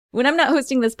When I'm not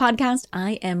hosting this podcast,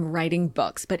 I am writing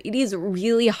books, but it is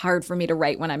really hard for me to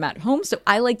write when I'm at home, so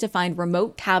I like to find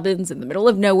remote cabins in the middle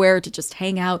of nowhere to just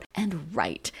hang out and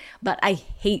write. But I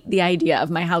hate the idea of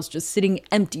my house just sitting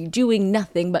empty, doing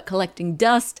nothing but collecting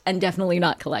dust and definitely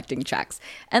not collecting checks.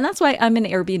 And that's why I'm an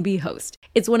Airbnb host.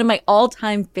 It's one of my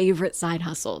all-time favorite side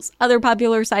hustles. Other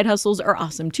popular side hustles are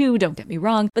awesome too, don't get me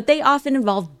wrong, but they often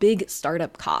involve big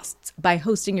startup costs. By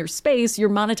hosting your space, you're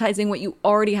monetizing what you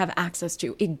already have access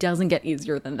to. It doesn't get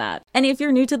easier than that. And if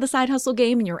you're new to the side hustle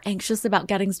game and you're anxious about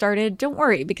getting started, don't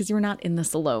worry, because you're not in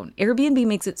this alone. Airbnb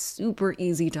makes it super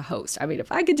easy to host. I mean,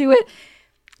 if I could do it,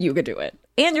 you could do it.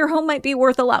 And your home might be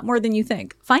worth a lot more than you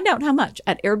think. Find out how much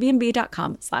at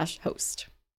airbnb.com/host.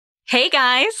 Hey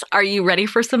guys, are you ready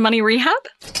for some money rehab?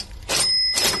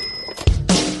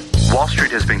 Wall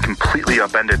Street has been completely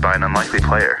upended by an unlikely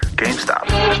player, GameStop.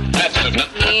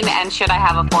 And should I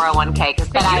have a 401k? You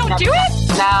don't do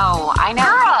it? No, I know.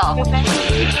 Girl!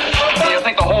 You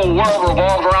think the whole world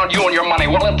revolves around you and your money?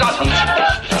 Well, it doesn't.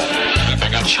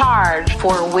 Charge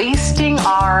for wasting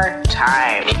our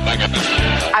time.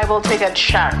 I will take a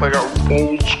check. Like a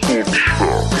old school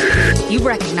check. You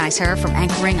recognize her from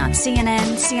anchoring on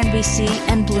CNN, CNBC,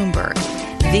 and Bloomberg.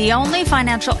 The only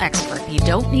financial expert you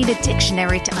don't need a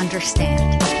dictionary to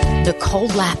understand, Nicole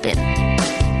Lapin.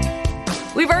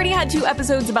 We've already had 2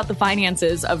 episodes about the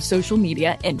finances of social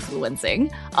media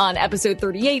influencing. On episode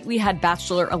 38, we had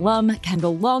Bachelor alum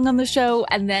Kendall Long on the show.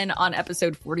 And then on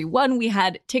episode 41, we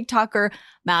had TikToker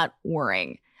Matt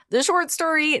Waring. The short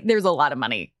story, there's a lot of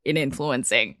money in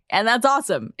influencing. And that's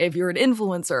awesome if you're an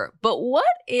influencer. But what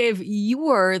if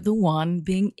you're the one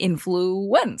being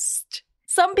influenced?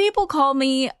 Some people call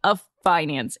me a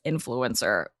finance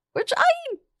influencer, which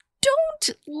I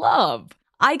don't love.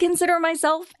 I consider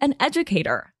myself an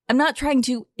educator. I'm not trying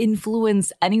to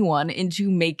influence anyone into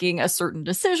making a certain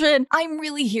decision. I'm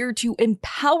really here to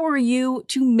empower you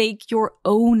to make your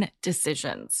own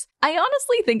decisions. I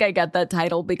honestly think I get that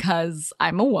title because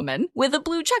I'm a woman with a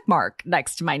blue check mark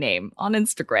next to my name on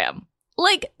Instagram.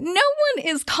 Like, no one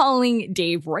is calling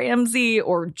Dave Ramsey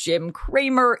or Jim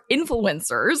Cramer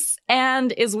influencers.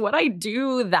 And is what I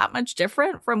do that much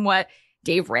different from what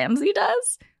Dave Ramsey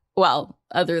does? Well,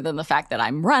 other than the fact that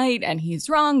I'm right and he's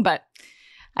wrong, but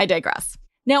I digress.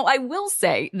 Now, I will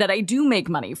say that I do make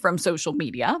money from social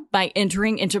media by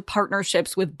entering into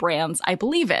partnerships with brands I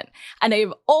believe in. And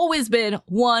I've always been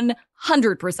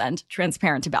 100%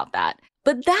 transparent about that.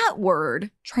 But that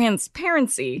word,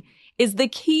 transparency, is the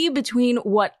key between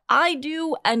what I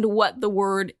do and what the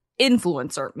word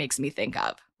influencer makes me think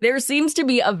of. There seems to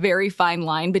be a very fine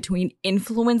line between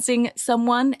influencing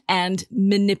someone and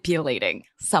manipulating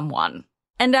someone.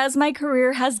 And as my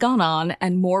career has gone on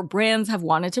and more brands have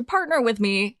wanted to partner with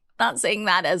me, not saying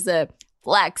that as a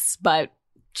flex, but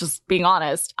just being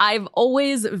honest, I've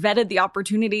always vetted the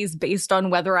opportunities based on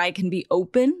whether I can be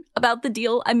open about the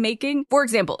deal I'm making. For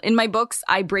example, in my books,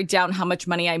 I break down how much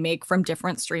money I make from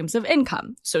different streams of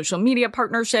income. Social media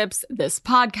partnerships, this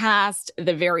podcast,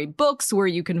 the very books where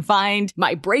you can find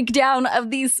my breakdown of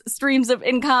these streams of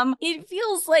income. It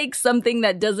feels like something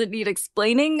that doesn't need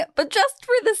explaining, but just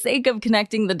for the sake of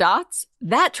connecting the dots,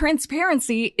 that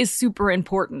transparency is super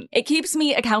important. It keeps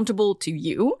me accountable to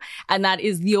you, and that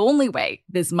is the only way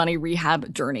this money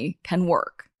rehab journey can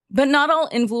work. But not all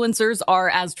influencers are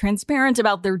as transparent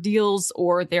about their deals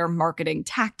or their marketing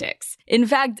tactics. In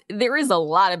fact, there is a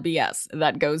lot of BS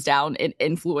that goes down in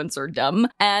influencerdom,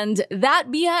 and that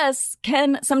BS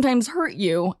can sometimes hurt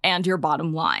you and your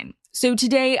bottom line. So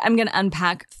today, I'm going to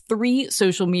unpack 3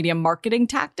 social media marketing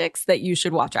tactics that you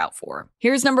should watch out for.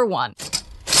 Here's number 1.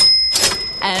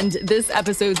 And this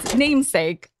episode's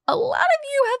namesake, a lot of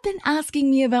you have been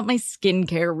asking me about my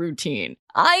skincare routine.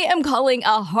 I am calling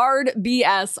a hard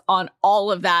BS on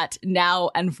all of that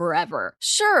now and forever.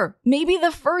 Sure, maybe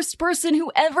the first person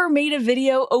who ever made a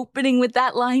video opening with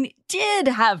that line did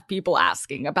have people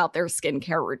asking about their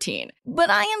skincare routine. But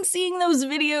I am seeing those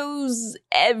videos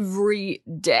every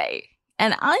day.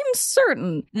 And I'm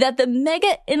certain that the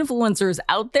mega influencers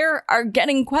out there are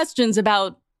getting questions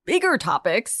about bigger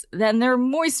topics than their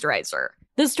moisturizer.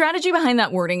 The strategy behind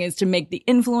that wording is to make the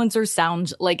influencer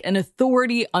sound like an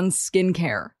authority on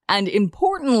skincare, and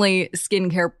importantly,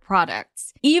 skincare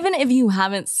products. Even if you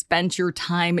haven't spent your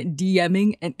time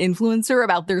DMing an influencer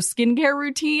about their skincare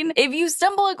routine, if you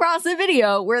stumble across a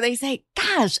video where they say,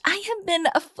 gosh, I have been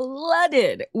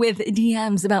flooded with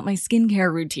DMs about my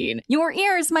skincare routine, your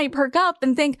ears might perk up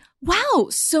and think, wow,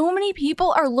 so many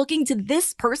people are looking to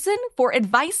this person for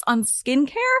advice on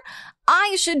skincare?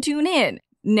 I should tune in.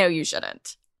 No, you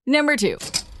shouldn't. Number 2,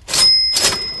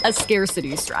 a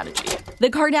scarcity strategy. The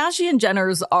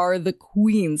Kardashian-Jenners are the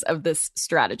queens of this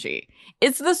strategy.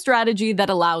 It's the strategy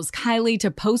that allows Kylie to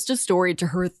post a story to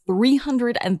her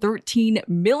 313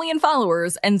 million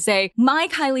followers and say, my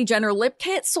Kylie Jenner lip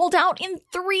kit sold out in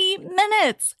 3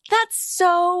 minutes. That's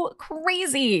so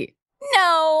crazy.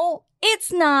 No,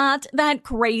 it's not that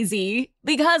crazy,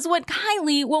 because what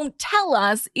Kylie won't tell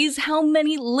us is how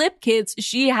many lip kits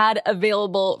she had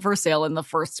available for sale in the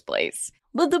first place.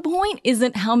 But the point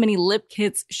isn't how many lip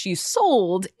kits she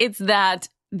sold, it's that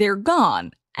they're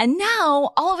gone. And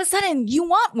now, all of a sudden, you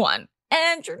want one.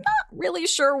 And you're not really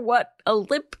sure what a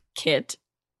lip kit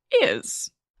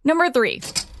is. Number 3.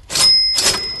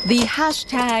 The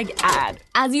hashtag ad.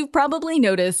 As you've probably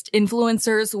noticed,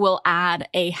 influencers will add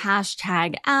a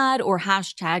hashtag ad or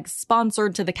hashtag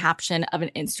sponsored to the caption of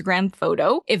an Instagram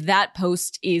photo if that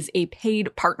post is a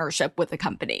paid partnership with a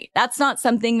company. That's not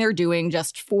something they're doing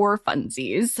just for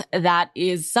funsies. That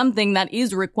is something that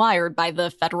is required by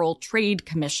the Federal Trade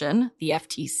Commission, the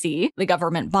FTC, the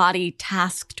government body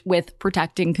tasked with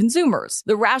protecting consumers.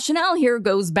 The rationale here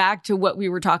goes back to what we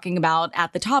were talking about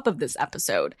at the top of this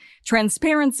episode.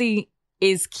 Transparency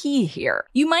is key here.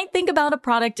 You might think about a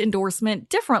product endorsement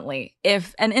differently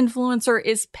if an influencer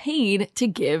is paid to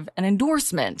give an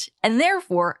endorsement and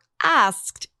therefore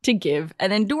asked to give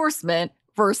an endorsement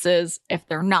versus if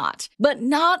they're not. But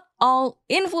not all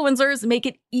influencers make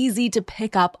it easy to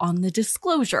pick up on the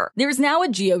disclosure. There's now a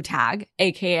geotag,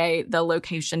 aka the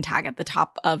location tag at the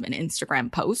top of an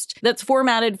Instagram post, that's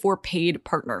formatted for paid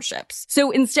partnerships.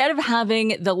 So instead of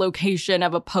having the location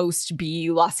of a post be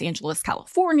Los Angeles,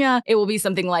 California, it will be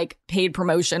something like paid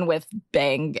promotion with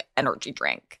Bang energy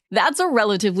drink. That's a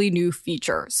relatively new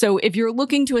feature. So if you're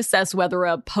looking to assess whether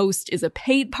a post is a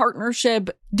paid partnership,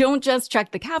 don't just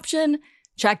check the caption,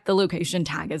 check the location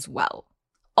tag as well.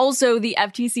 Also, the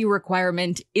FTC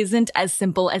requirement isn't as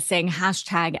simple as saying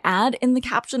hashtag ad in the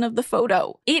caption of the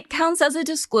photo. It counts as a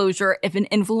disclosure if an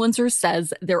influencer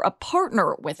says they're a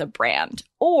partner with a brand,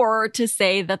 or to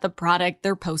say that the product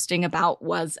they're posting about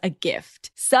was a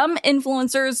gift. Some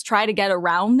influencers try to get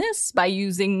around this by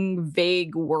using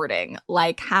vague wording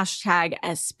like hashtag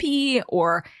SP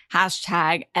or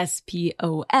hashtag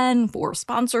SPON for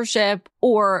sponsorship,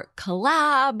 or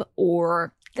collab,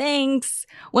 or thanks,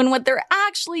 when what they're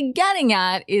actually getting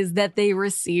at is that they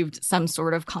received some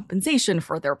sort of compensation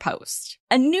for their post.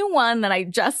 A new one that I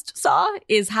just saw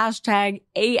is hashtag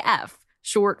AF,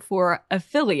 short for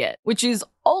affiliate, which is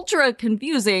ultra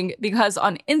confusing because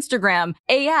on Instagram,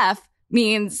 AF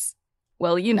means,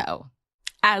 well, you know,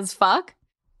 as fuck.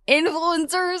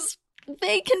 Influencers,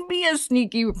 they can be a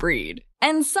sneaky breed.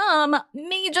 And some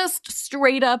may just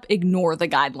straight up ignore the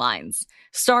guidelines.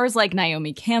 Stars like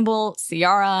Naomi Campbell,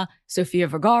 Ciara, Sofia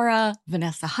Vergara,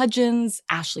 Vanessa Hudgens,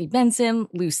 Ashley Benson,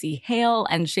 Lucy Hale,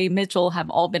 and Shay Mitchell have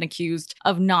all been accused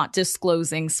of not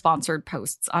disclosing sponsored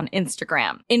posts on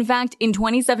Instagram. In fact, in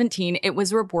 2017, it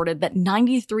was reported that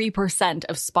 93%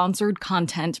 of sponsored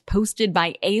content posted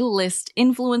by A-list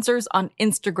influencers on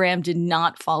Instagram did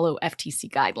not follow FTC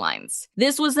guidelines.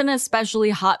 This was an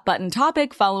especially hot-button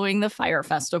topic following the Fyre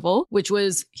Festival, which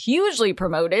was hugely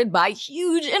promoted by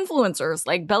huge influencers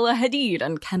like Bella Hadid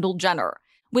and Kendall Jenner.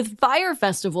 With Fyre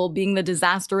Festival being the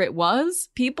disaster it was,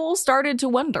 people started to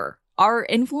wonder, are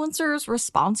influencers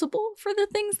responsible for the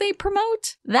things they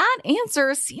promote? That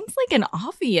answer seems like an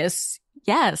obvious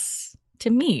yes to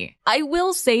me. I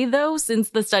will say, though, since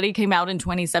the study came out in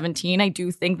 2017, I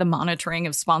do think the monitoring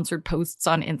of sponsored posts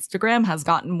on Instagram has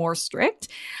gotten more strict.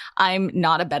 I'm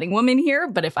not a betting woman here,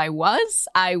 but if I was,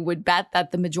 I would bet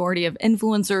that the majority of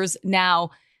influencers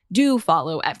now do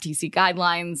follow FTC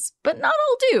guidelines, but not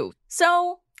all do.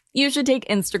 So you should take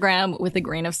Instagram with a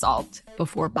grain of salt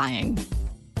before buying.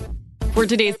 For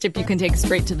today's tip you can take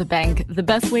straight to the bank, the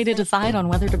best way to decide on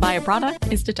whether to buy a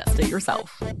product is to test it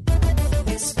yourself.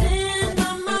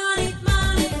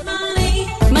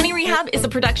 Money Rehab is a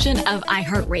production of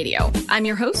iHeartRadio. I'm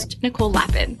your host, Nicole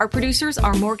Lappin. Our producers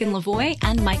are Morgan Lavoie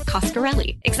and Mike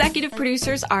Coscarelli. Executive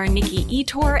producers are Nikki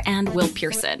Etor and Will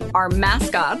Pearson. Our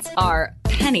mascots are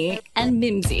Penny and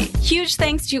Mimsy. Huge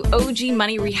thanks to OG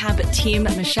Money Rehab team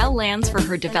Michelle Lands for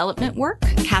her development work,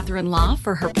 Catherine Law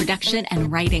for her production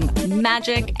and writing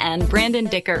magic, and Brandon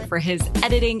Dicker for his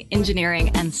editing, engineering,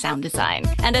 and sound design.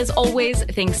 And as always,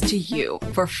 thanks to you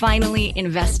for finally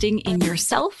investing in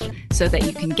yourself so that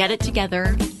you can get it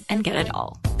together and get it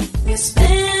all.